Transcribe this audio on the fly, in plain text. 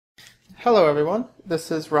Hello everyone,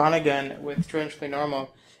 this is Ron again with Strangely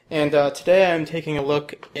Normal, and today I'm taking a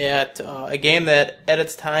look at a game that at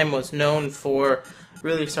its time was known for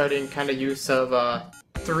really starting kind of use of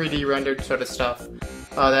 3D rendered sort of stuff.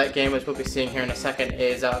 That game, as we'll be seeing here in a second,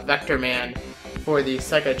 is Vectorman for the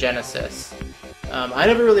Sega Genesis. I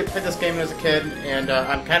never really played this game as a kid, and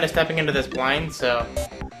I'm kind of stepping into this blind, so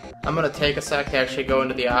I'm going to take a sec to actually go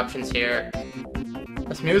into the options here.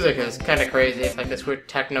 This music is kind of crazy. It's like this weird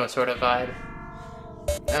techno sort of vibe.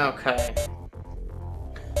 Okay.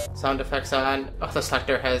 Sound effects on. Oh, the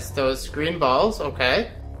selector has those green balls.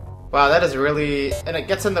 Okay. Wow, that is really... And it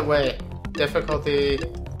gets in the way. Difficulty...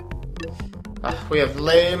 we have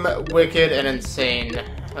lame, wicked, and insane.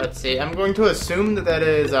 Let's see. I'm going to assume that that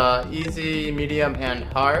is easy, medium, and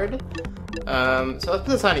hard. So let's put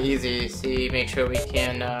this on easy. See, make sure we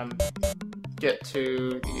can... get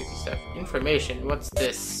to the easy stuff. Information. What's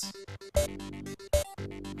this?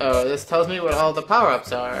 Oh, this tells me what all the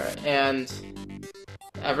power-ups are, and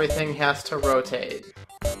everything has to rotate.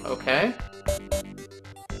 Okay.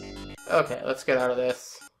 Okay, let's get out of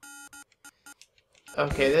this.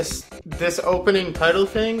 Okay, this opening title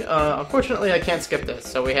thing, unfortunately I can't skip this,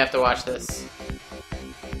 so we have to watch this.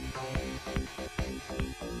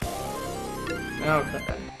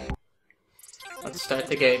 Okay. Let's start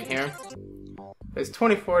the game here. It's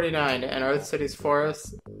 2049, and Earth City's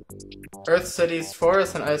forests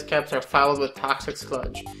and ice caps are fouled with toxic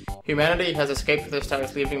sludge. Humanity has escaped to their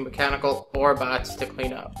stars, leaving mechanical Orbots to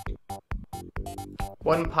clean up.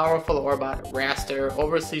 One powerful Orbot, Raster,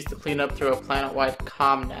 oversees the cleanup through a planet-wide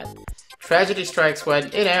comm-net. Tragedy strikes when,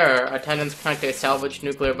 in error, attendants plant a salvaged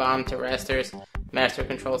nuclear bomb to Raster's master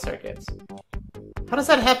control circuits. How does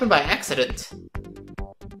that happen by accident?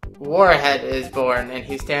 Warhead is born, and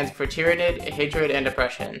he stands for tyranny, hatred, and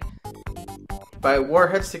oppression. By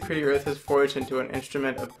Warhead's decree, Earth is forged into an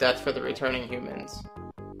instrument of death for the returning humans.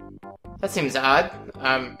 That seems odd.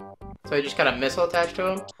 So he just got a missile attached to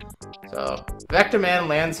him? So, Vectorman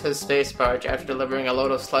lands his space barge after delivering a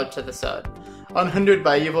load of sludge to the sun. Unhindered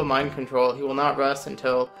by evil mind control, he will not rest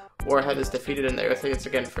until Warhead is defeated and the Earth is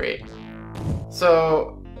again free.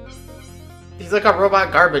 So, he's like a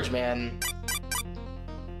robot garbage man.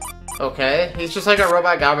 Okay, he's just like a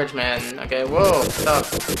robot garbage man. Okay, whoa, stop.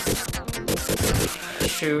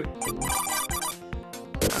 Shoot.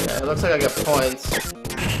 Okay, it looks like I get points.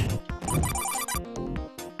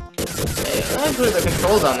 Hey, actually the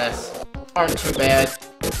controls on this aren't too bad. I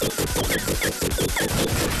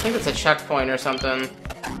think it's a checkpoint or something.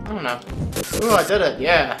 I don't know. Ooh, I did it,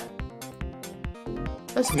 yeah.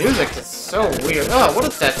 This music is so weird. Oh, what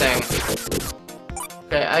is that thing?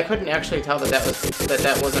 Okay, I couldn't actually tell that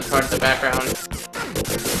that wasn't part of the background.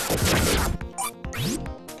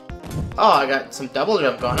 Oh, I got some double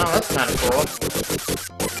jump going on. That's kind of cool.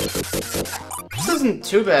 This isn't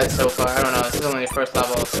too bad so far. I don't know. This is only the first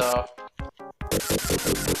level, so...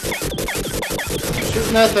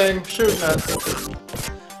 Shooting that thing. Shooting that.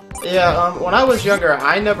 Yeah, when I was younger,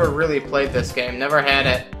 I never really played this game. Never had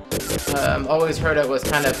it. Always heard it was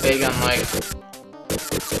kind of big on,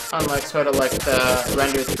 sort of like the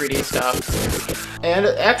rendered 3D stuff. And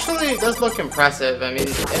it actually does look impressive. I mean,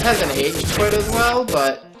 it has an age to it as well,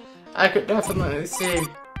 but I could definitely see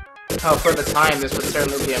how for the time this would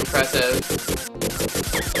certainly be impressive.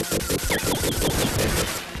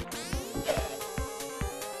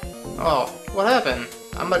 Oh, what happened?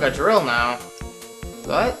 I'm like a drill now.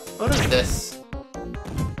 What? What is this?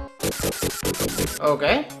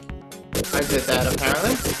 Okay. I did that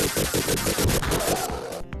apparently.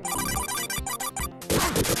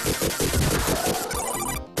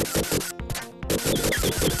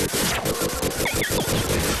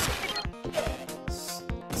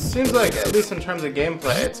 Seems like, at least in terms of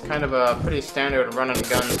gameplay, it's kind of a pretty standard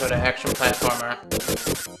run-and-gun sort of action platformer.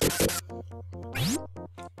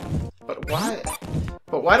 But why?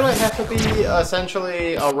 But why do I have to be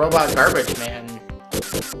essentially a robot garbage man?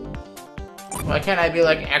 Why can't I be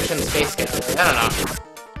like action space guy?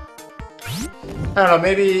 I don't know,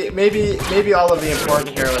 maybe all of the important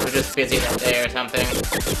heroes are just busy that day or something.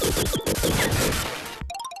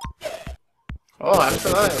 Oh, I'm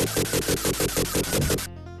still alive.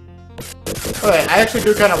 Okay, I actually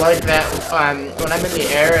do kind of like that when I'm in the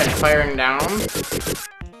air and firing down.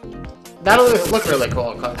 That'll look really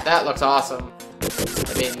cool, because that looks awesome.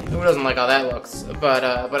 I mean, who doesn't like how that looks? But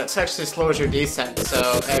it actually slows your descent,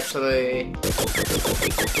 so actually...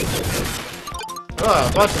 Oh,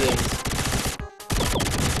 a bunch of these.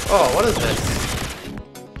 Oh, what is this?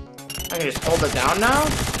 I can just hold it down now?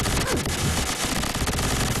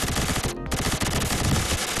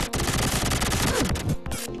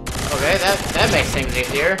 Okay, that makes things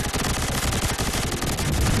easier.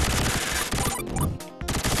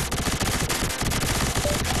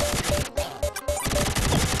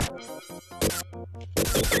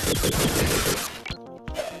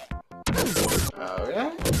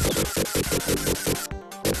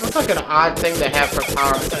 Looks like an odd thing to have for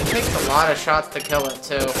power, so it takes a lot of shots to kill it,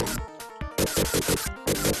 too.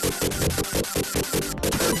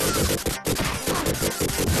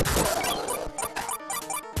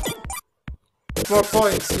 More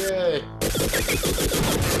points, yay!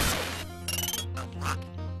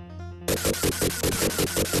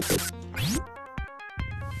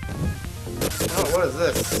 Oh, what is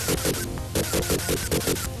this?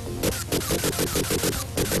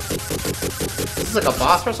 This is like a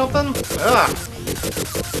boss or something? Ugh!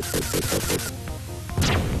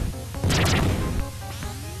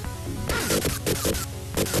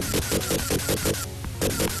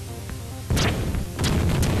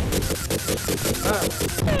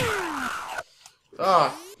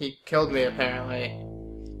 Oh, he killed me apparently.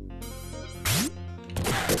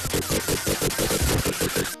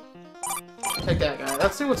 Take that guy.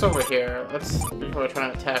 Let's see what's over here. Let's before we're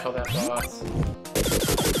trying to tackle that boss.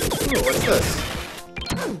 Ooh, what's this?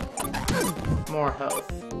 More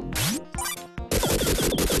health.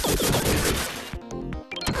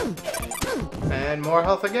 And more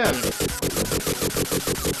health again.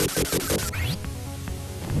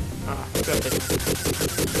 Ah, good.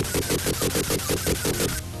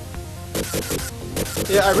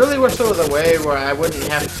 Yeah, I really wish there was a way where I wouldn't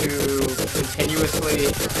have to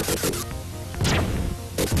continuously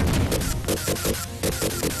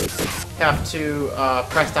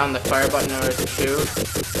press down the fire button in order to shoot.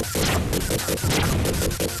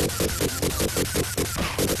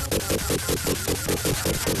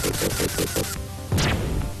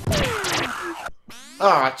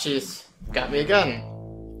 Oh, jeez. Got me again.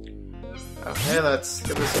 Okay, let's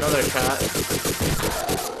give this another shot.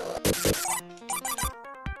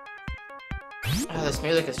 Oh, this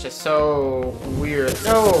music is just so weird.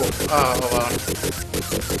 No! Oh, hold on.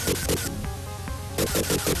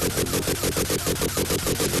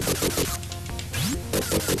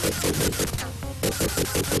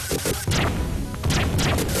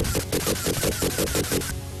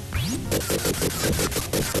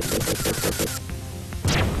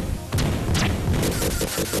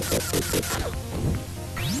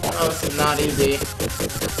 Oh, this is not easy.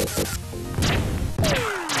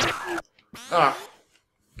 Oh.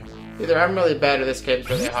 Either I'm really bad or this game's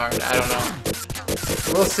really hard. I don't know.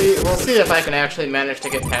 We'll see if I can actually manage to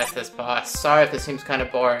get past this boss. Sorry if this seems kind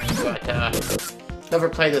of boring, but never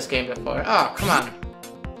played this game before. Oh, come on.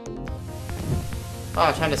 Oh,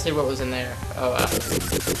 I'm trying to see what was in there. Oh,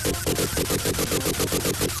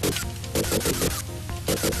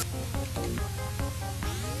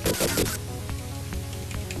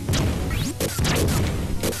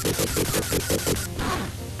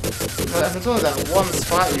 But if it's only that one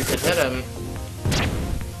spot you can hit him.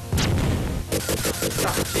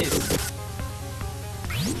 Oh, jeez.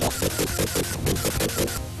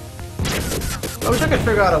 I wish I could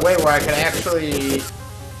figure out a way where I could actually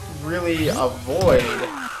really avoid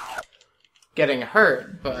getting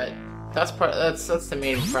hurt, but that's the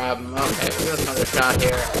main problem. Okay, we'll give us another shot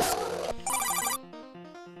here.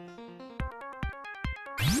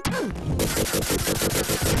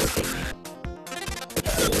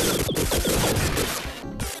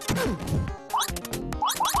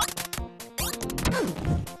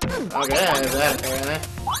 Okay, there's that apparently.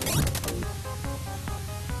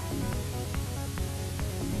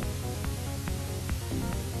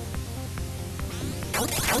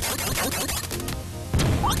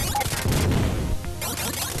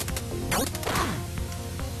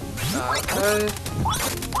 Okay.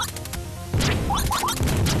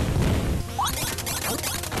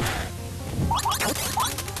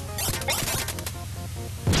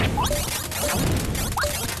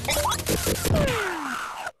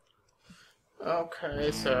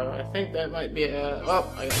 Okay, so I think that might be a...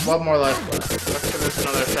 Oh, I got one more life left. Let's give this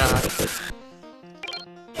another shot.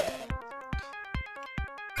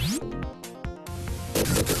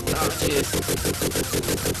 Oh, jeez.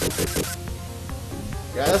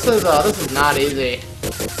 Yeah, this is not easy.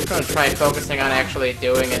 I'm gonna try focusing on actually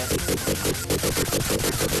doing it.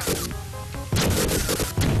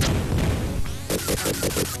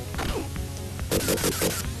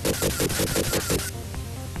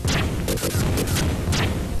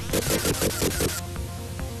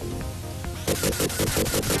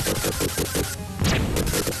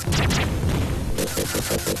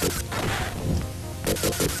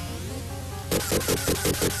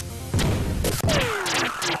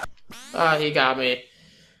 Ah, he got me.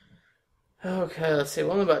 Okay, let's see.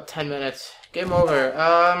 Only about 10 minutes. Game over.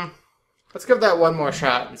 Let's give that one more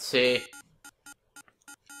shot and see.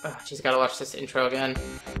 Oh, jeez, gotta watch this intro again.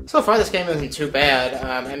 So far, this game isn't too bad.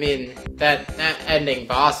 I mean, that ending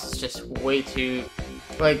boss is just way too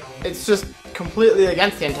Like, it's just completely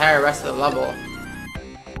against the entire rest of the level.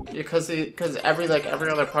 Because every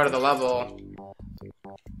other part of the level,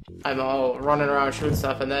 I'm all running around shooting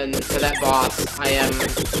stuff, and then for that boss, I am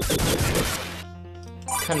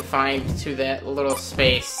confined to that little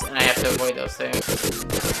space, and I have to avoid those things.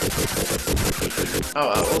 Oh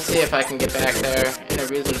well, we'll see if I can get back there in a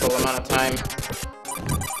reasonable amount of time.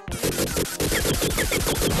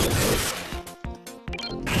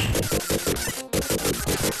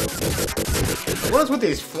 What is with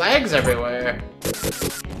these flags everywhere?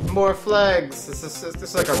 More flags! Is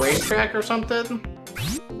this like a racetrack or something?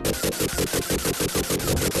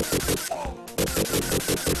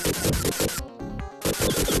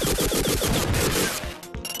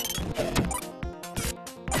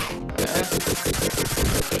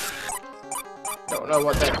 Don't know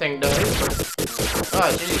what that thing does.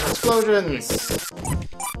 Oh jeez, explosions!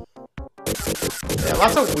 Yeah,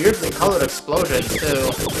 lots of weirdly colored explosions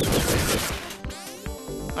too.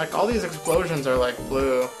 Like, all these explosions are like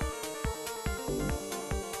blue.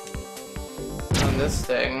 On this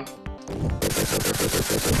thing.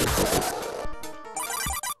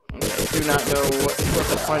 I do not know what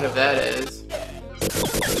the point of that is.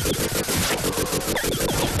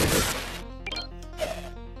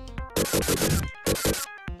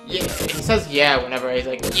 Yeah, he says yeah whenever he's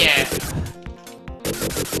like, yeah.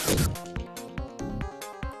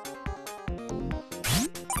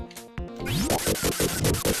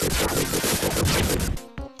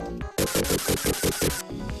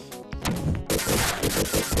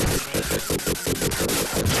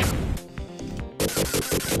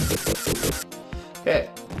 Okay.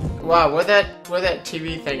 Wow, where that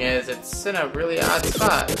TV thing is, it's in a really odd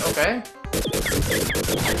spot. Okay.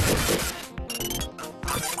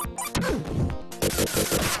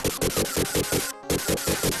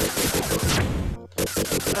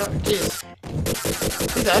 Oh, jeez.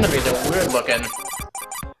 These enemies are weird looking.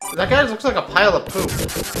 That guy looks like a pile of poop.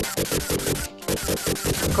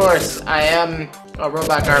 Of course, I am a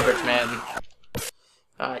robot garbage man.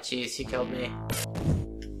 Ah, jeez, he killed me.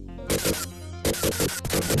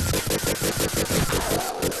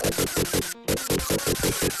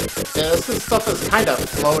 Yeah, this stuff is kind of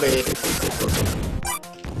floaty.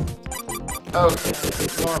 Okay,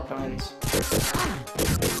 more puns.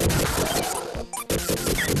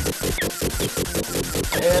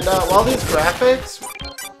 And while these graphics,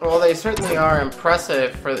 well, they certainly are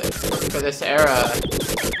impressive for this era,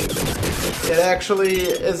 it actually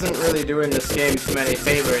isn't really doing this game too many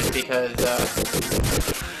favors because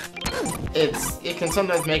it can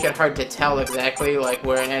sometimes make it hard to tell exactly like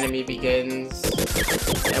where an enemy begins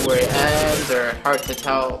and where it ends, or hard to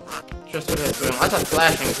tell just what it's doing. Lots of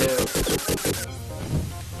flashing too.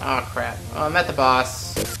 Oh crap. Oh, I'm at the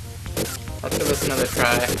boss. Let's give this another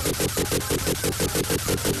try.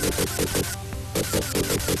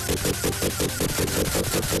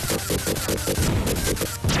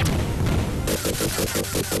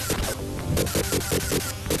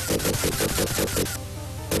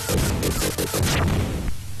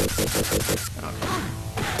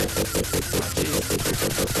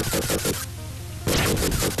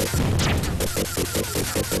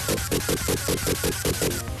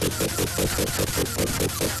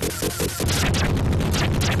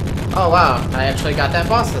 Oh wow, I actually got that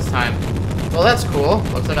boss this time. Well, that's cool.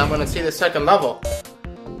 Looks like I'm gonna see the second level.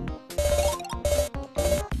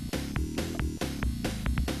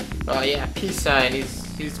 Oh yeah, peace sign.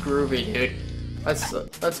 He's groovy, dude.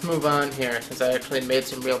 Let's move on here since I actually made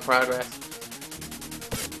some real progress.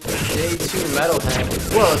 Day 2 Metalhead.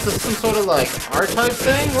 Whoa, is this some sort of like R-type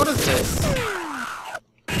thing? What is this?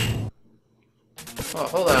 Oh,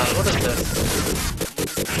 hold on. What is this?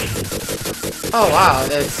 Oh wow,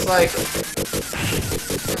 it's like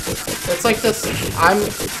this. I'm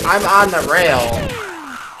on the rail.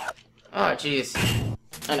 Oh jeez,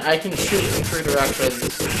 and I can shoot in 3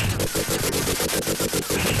 directions.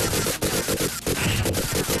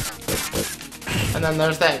 And then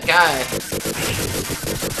there's that guy.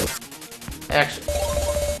 Actually,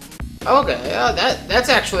 okay, oh, that's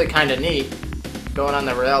actually kind of neat. Going on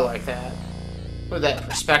the rail like that with that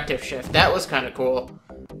perspective shift. That was kind of cool.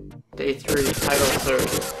 Day 3, title search.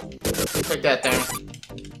 Click that thing.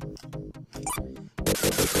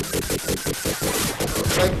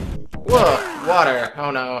 Like, whoa, water.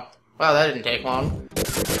 Oh no. Wow, that didn't take long.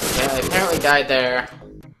 Yeah, I apparently died there.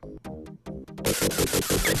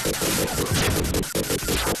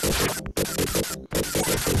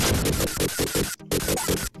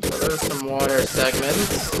 So there's some water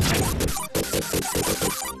segments.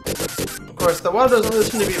 Of course, the water doesn't really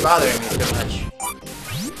seem to be bothering me too much.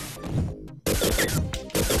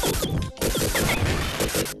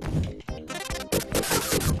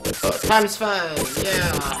 times 5,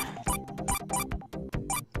 yeah!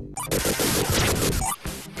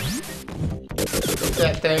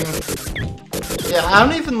 That thing. Yeah, I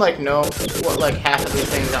don't even, like, know what, like, half of these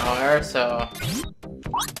things are, so...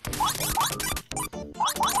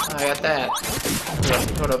 I got that.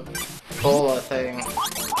 Some sort of bola thing.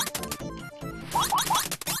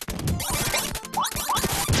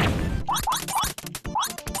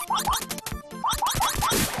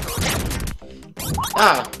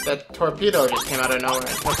 Ah, that torpedo just came out of nowhere and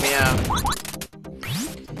took me out.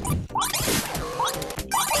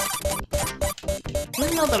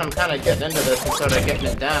 Even though that I'm kind of getting into this and sort of getting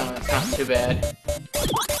it down, it's not too bad.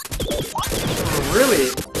 Really,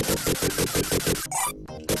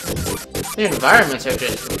 the environments are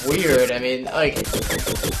just weird. I mean, like,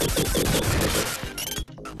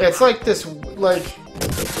 it's like this, like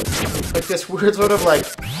this weird sort of, like,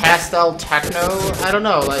 pastel techno. I don't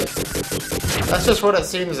know, like, that's just what it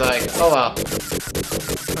seems like. Oh well.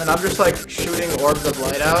 And I'm just, like, shooting orbs of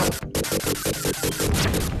light out.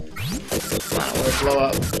 Come on, we'll blow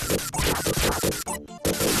up.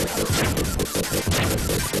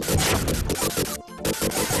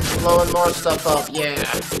 Blowing more stuff up, yeah.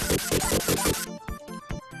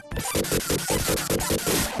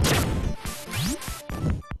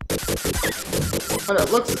 But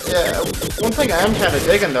it looks, yeah, one thing I am kind of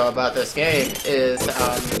digging though about this game is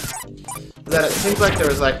that it seems like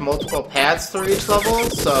there's like multiple paths through each level,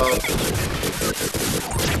 so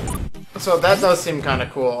that does seem kind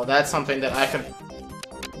of cool. That's something that I could...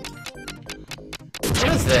 What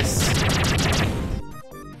is this?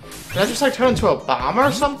 Did I just like turn into a bomb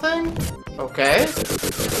or something? Okay.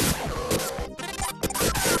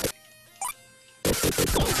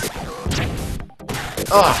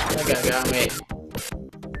 Oh, that guy got me.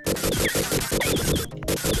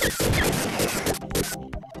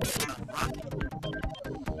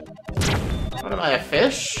 What am I, a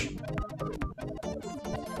fish?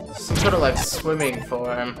 Some sort of like swimming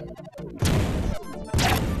form.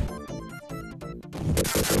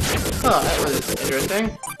 Oh, that was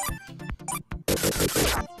interesting.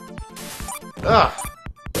 Ugh.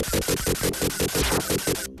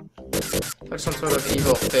 Like some sort of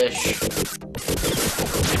evil fish.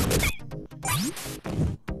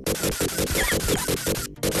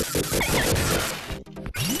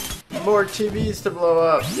 More TVs to blow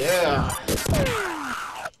up, yeah.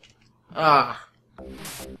 Ah.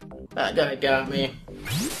 That guy got me.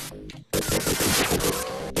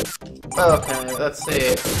 Okay, let's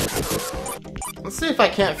see. Let's see if I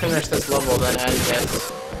can't finish this level, then end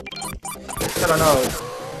this. I don't know.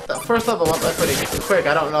 That first level went by pretty quick.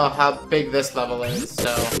 I don't know how big this level is,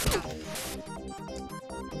 so...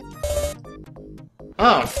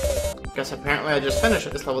 Oh. Guess apparently I just finished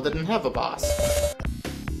it. This level didn't have a boss.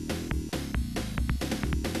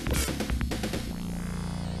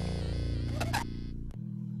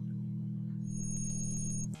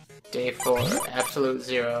 Day 4. Absolute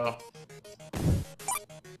 0.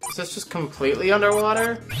 Is this just completely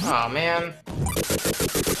underwater? Aw, man.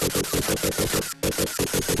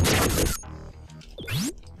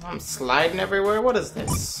 I'm sliding everywhere? What is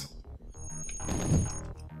this?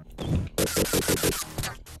 I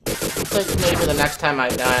think maybe the next time I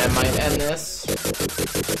die I might end this.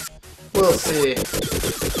 We'll see.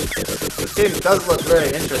 This game does look very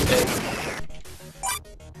interesting.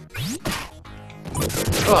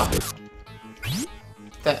 Oh.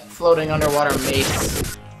 That floating underwater mace.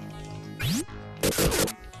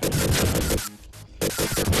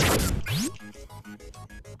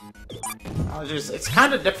 It's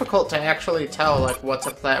kind of difficult to actually tell like what's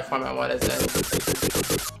a platform and what isn't.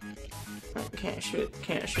 Can't shoot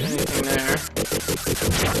anything there.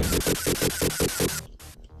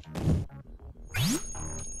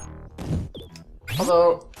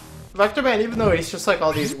 Although Vectorman, even though he's just like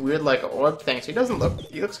all these weird like orb things, he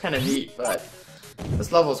looks kind of neat, but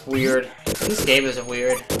this level's weird. This game is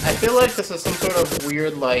weird. I feel like this is some sort of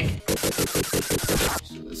weird like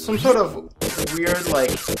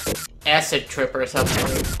acid trip or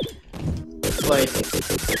something. Like,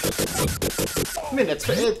 I mean, it's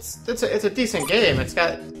a decent game. It's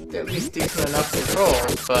got at least decent enough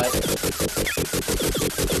controls, but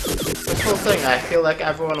this whole thing, I feel like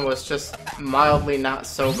everyone was just mildly not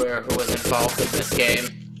sober who was involved in this game.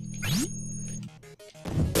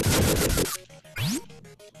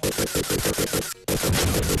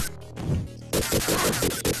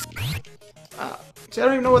 See, I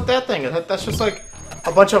don't even know what that thing is. That's just like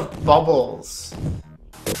a bunch of bubbles.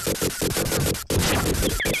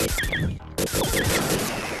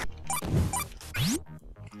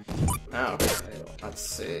 Okay, let's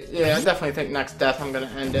Let's see. Yeah, I definitely think next death I'm gonna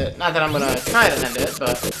end it. Not that I'm gonna try to end it,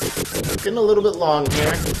 but it's getting a little bit long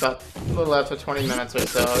here. About a little after 20 minutes or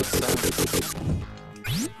so.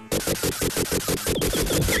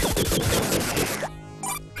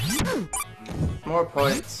 More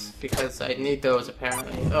points, because I need those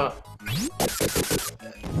apparently. Oh.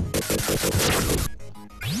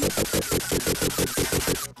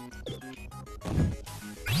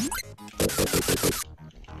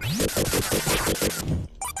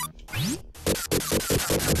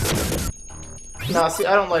 No, see,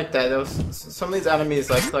 I don't like that. Some of these enemies,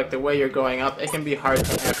 like the way you're going up, it can be hard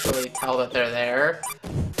to actually tell that they're there,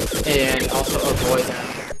 and also avoid them.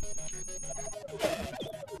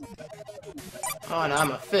 Oh, and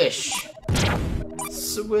I'm a fish.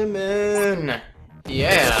 Swimming.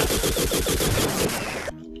 Yeah.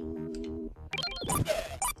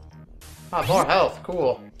 Oh, more health.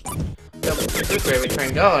 Cool. Got the super gravy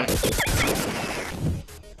train going.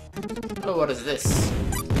 Oh, what is this?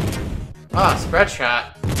 Ah, spread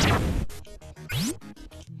shot.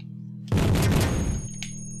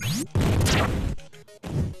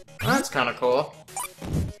 That's kind of cool.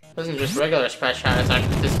 It isn't just regular spread shot, it's like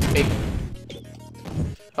this big...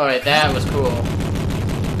 Alright, that was cool.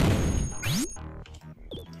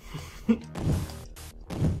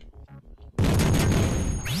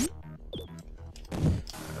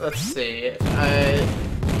 Let's see.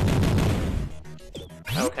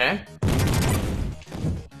 Okay.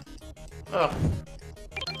 Oh.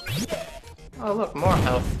 Oh, look, more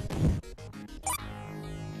health.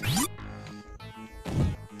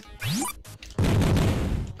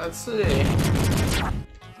 Let's see.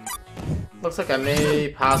 Looks like I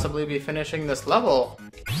may possibly be finishing this level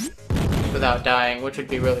without dying, which would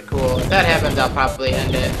be really cool. If that happens, I'll probably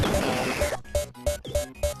end it.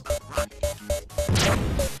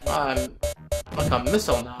 I'm like a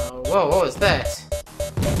missile now. Whoa, what was that?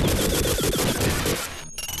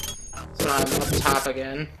 So I'm up top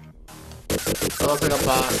again. That looks like a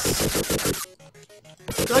boss.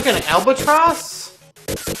 Is it like an albatross?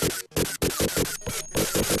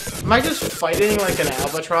 Am I just fighting like an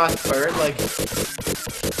albatross bird? Like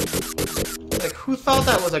who thought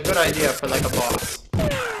that was a good idea for like a boss?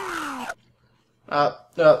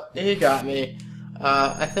 He got me.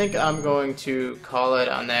 I think I'm going to call it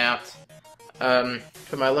on that.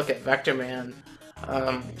 For my look at Vectorman.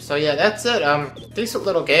 So yeah, that's it. Decent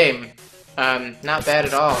little game. Not bad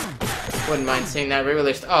at all. Wouldn't mind seeing that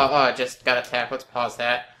re-released. Oh, I just got attacked. Let's pause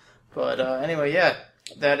that. But anyway, yeah,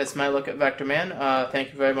 that is my look at Vectorman.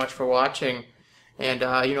 Thank you very much for watching. And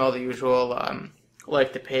you know, the usual,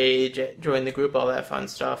 like the page, join the group, all that fun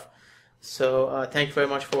stuff. So thank you very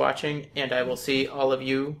much for watching, and I will see all of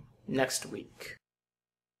you next week.